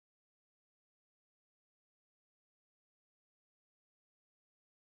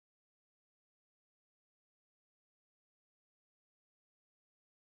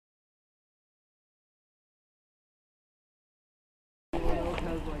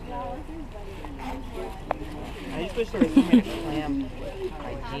I just wish there was some way to clamp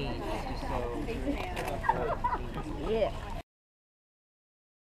my jeans. Yeah.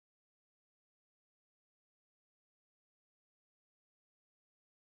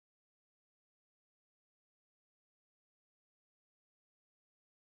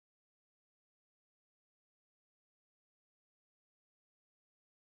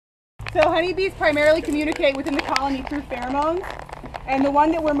 So honeybees primarily communicate within the colony through pheromones, and the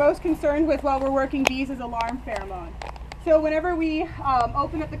one that we're most concerned with while we're working bees is alarm pheromone. So whenever we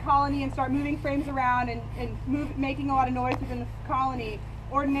open up the colony and start moving frames around and making a lot of noise within the colony,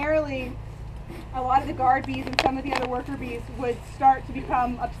 ordinarily a lot of the guard bees and some of the other worker bees would start to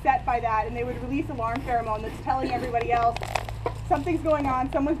become upset by that, and they would release alarm pheromone that's telling everybody else something's going on,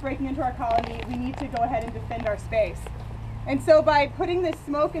 someone's breaking into our colony, we need to go ahead and defend our space. And so by putting this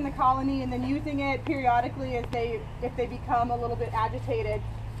smoke in the colony and then using it periodically if they become a little bit agitated,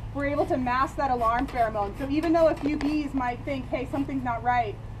 we're able to mask that alarm pheromone. So even though a few bees might think, hey, something's not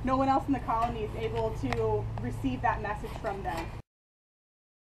right, no one else in the colony is able to receive that message from them.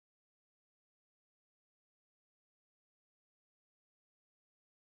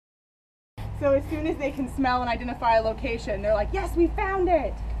 So as soon as they can smell and identify a location, they're like, yes, we found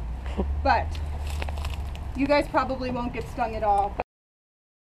it! But you guys probably won't get stung at all.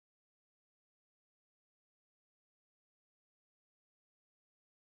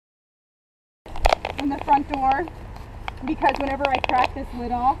 In the front door, because whenever I crack this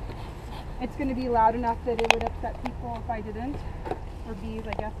lid off, it's going to be loud enough that it would upset people if I didn't. Or bees,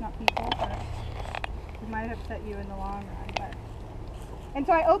 I guess, not people, but it might upset you in the long run. But. And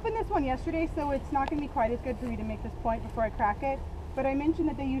so I opened this one yesterday, so it's not going to be quite as good for me to make this point before I crack it. But I mentioned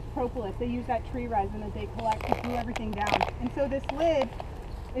that they use propolis. They use that tree resin that they collect to glue everything down. And so this lid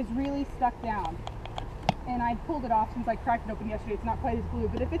is really stuck down. And I pulled it off since I cracked it open yesterday. It's not quite as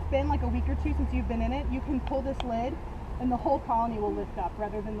glued. But if it's been like a week or two since you've been in it, you can pull this lid and the whole colony will lift up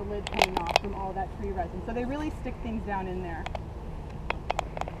rather than the lid coming off from all that tree resin. So they really stick things down in there.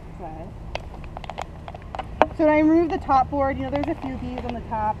 So when I remove the top board, you know, there's a few bees on the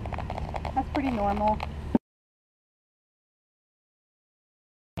top. That's pretty normal.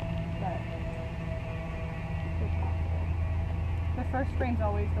 The first frame's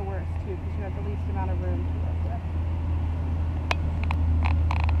always the worst too, because you have the least amount of room to work with.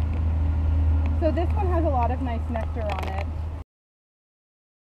 So this one has a lot of nice nectar on it.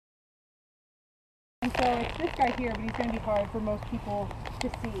 And so it's this guy here, but he's going to be hard for most people to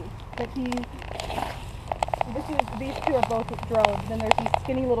see. But these two are both drones. Then there's these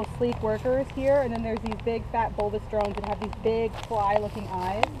skinny little sleek workers here, and then there's these big fat bulbous drones that have these big fly looking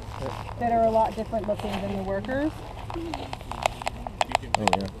eyes that are a lot different looking than the workers. Oh,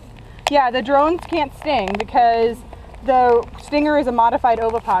 yeah. Yeah, the drones can't sting because the stinger is a modified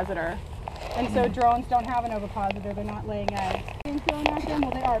ovipositor. And so drones don't have an ovipositor, they're not laying eggs. Being thrown at them,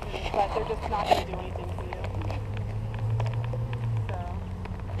 well they are, but they're just not going to do anything to you.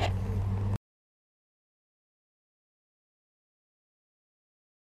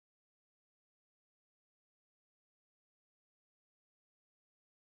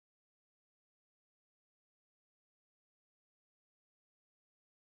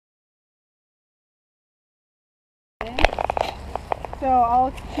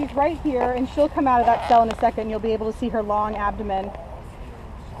 So she's right here, and she'll come out of that cell in a second. You'll be able to see her long abdomen.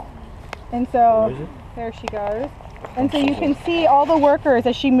 And so there she goes. And so you can see all the workers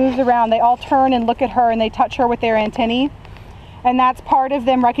as she moves around. They all turn and look at her, and they touch her with their antennae. And that's part of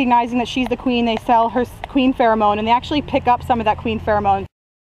them recognizing that she's the queen. They sell her queen pheromone, and they actually pick up some of that queen pheromone.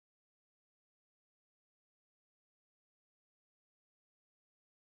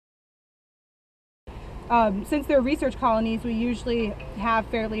 Since they're research colonies, we usually have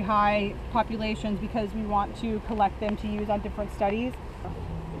fairly high populations because we want to collect them to use on different studies.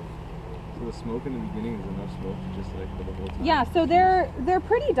 So the smoke in the beginning is enough smoke to just like for the whole time? Yeah, so they're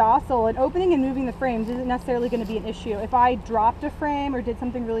pretty docile, and opening and moving the frames isn't necessarily going to be an issue. If I dropped a frame or did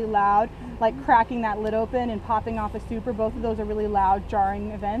something really loud, like cracking that lid open and popping off a super, both of those are really loud,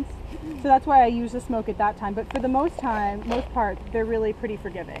 jarring events. So that's why I use the smoke at that time. But for the most part, they're really pretty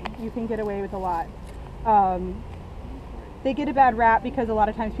forgiving. You can get away with a lot. They get a bad rap because a lot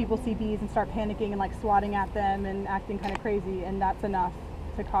of times people see bees and start panicking and like swatting at them and acting kind of crazy, and that's enough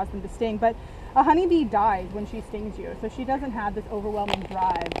to cause them to sting. But a honeybee dies when she stings you, so she doesn't have this overwhelming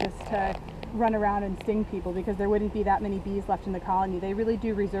drive just to run around and sting people, because there wouldn't be that many bees left in the colony. They really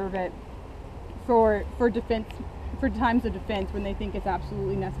do reserve it for defense, for times of defense when they think it's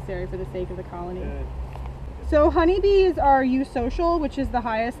absolutely necessary for the sake of the colony. So honeybees are eusocial, which is the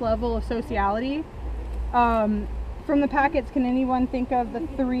highest level of sociality. From the packets, can anyone think of the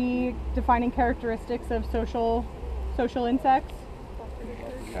 3 defining characteristics of social insects?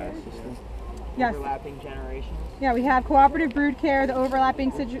 Caste system. Yes. Overlapping generations. Yeah, we have cooperative brood care, the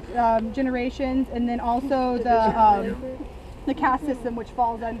overlapping generations, and then also the caste system, which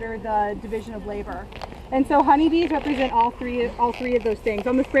falls under the division of labor. And so honeybees represent all three of those things.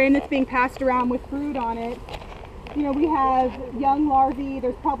 On the strand that's being passed around with brood on it, you know, we have young larvae,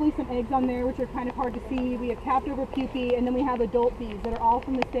 there's probably some eggs on there which are kind of hard to see. We have capped over pupae, and then we have adult bees that are all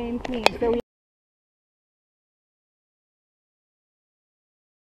from the same queen. So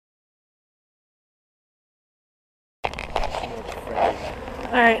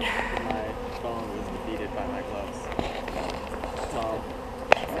all right.